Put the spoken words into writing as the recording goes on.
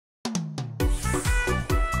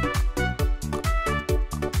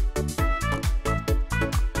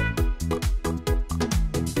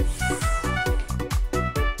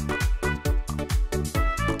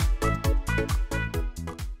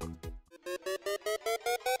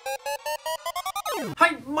は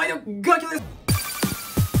い、毎度ガキです。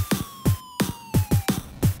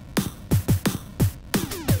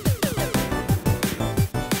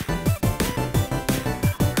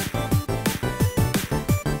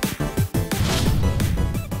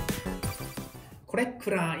これ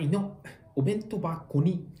くらいのお弁当箱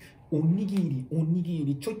におにぎ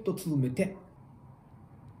りちょいと詰めて。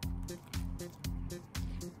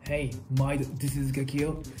Hey, MaiDo, this is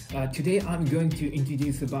Gakio. Today I'm going to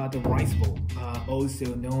introduce about the riceball,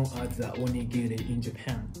 also known as onigiri in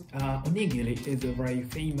Japan. Onigiri is a very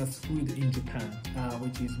famous food in Japan,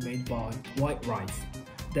 which is made by white rice.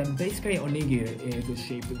 Then basically onigiri is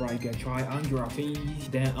shaped like a triangular thing.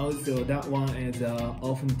 Then also that one is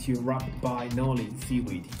often wrapped by nori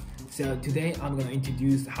seaweed. So today I'm gonna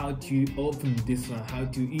introduce how to open this one, how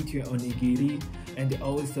to eat your onigiri, and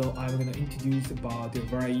also I'm gonna introduce about the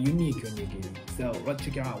very unique onigiri. So let's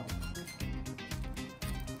check it out.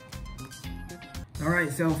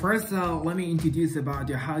 Alright, so first let me introduce about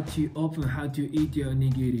how to open, how to eat your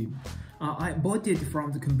onigiri. I bought it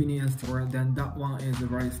from the convenience store, then that one is a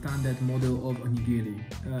very standard model of onigiri.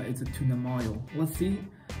 It's a tuna mayo. Let's see.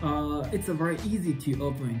 It's a very easy to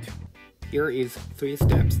open it. Here is 3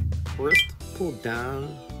 steps. First, pull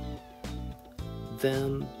down,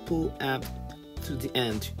 then pull up to the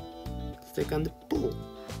end. Second, pull.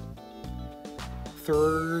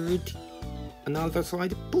 Third, another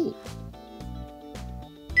side pull.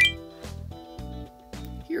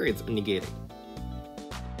 Here is onigiri.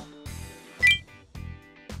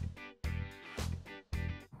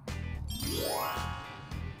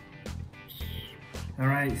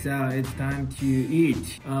 Alright, so it's time to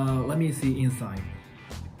eat. Let me see inside.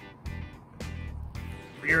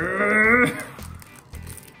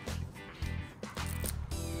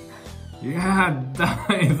 Yeah, that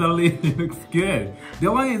really looks good.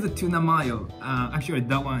 That one is a tuna mayo. Actually,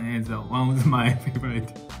 that one is one of my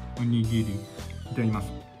favorite onigiri. いただきま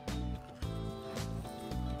す。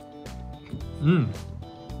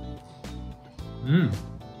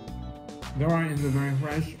That one is very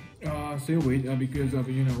fresh seaweed because of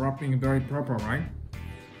wrapping very proper, right?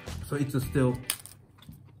 So it's still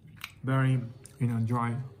very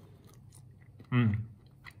dry.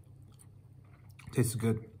 Tastes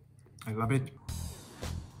good. I love it.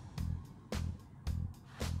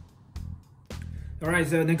 Alright,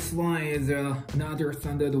 so next one is another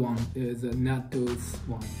standard one, is natto's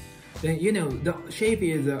one. Then the shape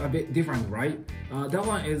is a bit different, right? That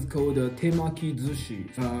one is called temaki zushi.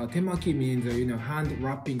 Temaki means hand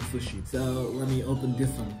wrapping sushi. So let me open this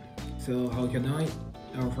one. So how can I?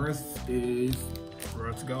 First is,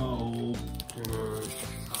 let's go.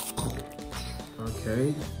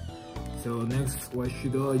 Okay. So next, what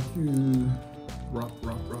should I do? Rough,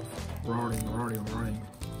 rolling.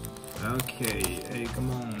 Okay, hey,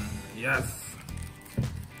 come on. Yes.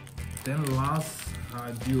 Then last,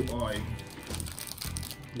 do I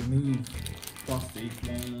remove plastic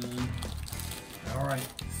one? Alright,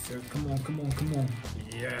 so come on.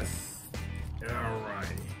 Yes.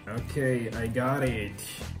 Alright. Okay, I got it.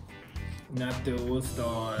 Natto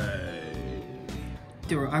style.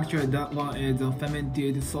 Actually, that one is a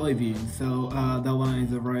fermented soybean, so that one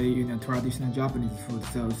is a very traditional Japanese food.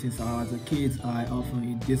 So since I was a kid, I often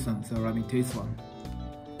eat this one. So let me taste one.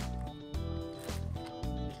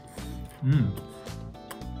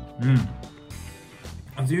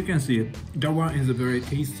 As you can see, that one is very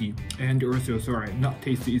tasty, and also, sorry, not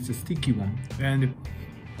tasty, it's a sticky one, and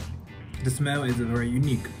the smell is very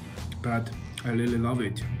unique, but I really love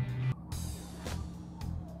it.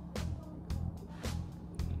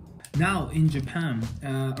 Now in Japan,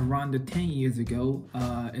 around 10 years ago,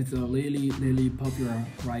 it's a really popular,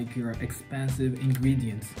 like expensive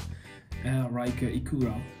ingredients, like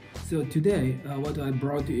ikura. So today, what I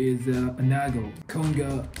brought is anago,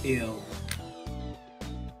 conga eel.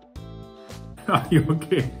 Are you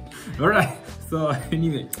okay? Alright, so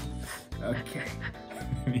anyway, okay.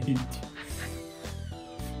 It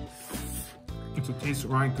tastes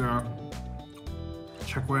like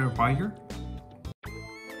chocolate fire.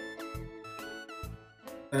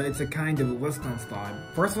 It's a kind of Western style.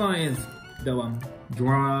 First one is the one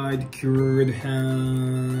dried cured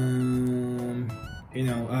ham.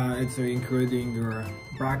 It's including your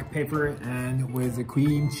black pepper and with the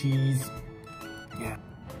cream cheese. Yeah.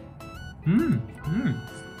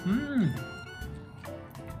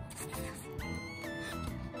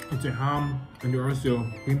 It's a ham and also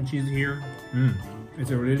cream cheese here.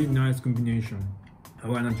 It's a really nice combination. I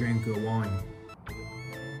wanna drink wine.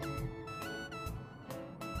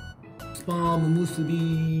 Spam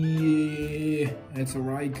musubi. It's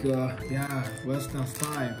like Western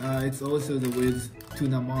style. It's also with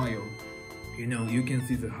tuna mayo. you know, you can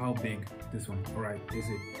see how big this one. Alright, is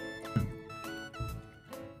it?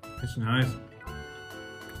 It's nice.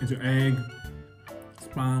 It's an egg,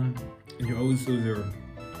 spam, and also the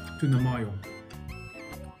tuna mayo.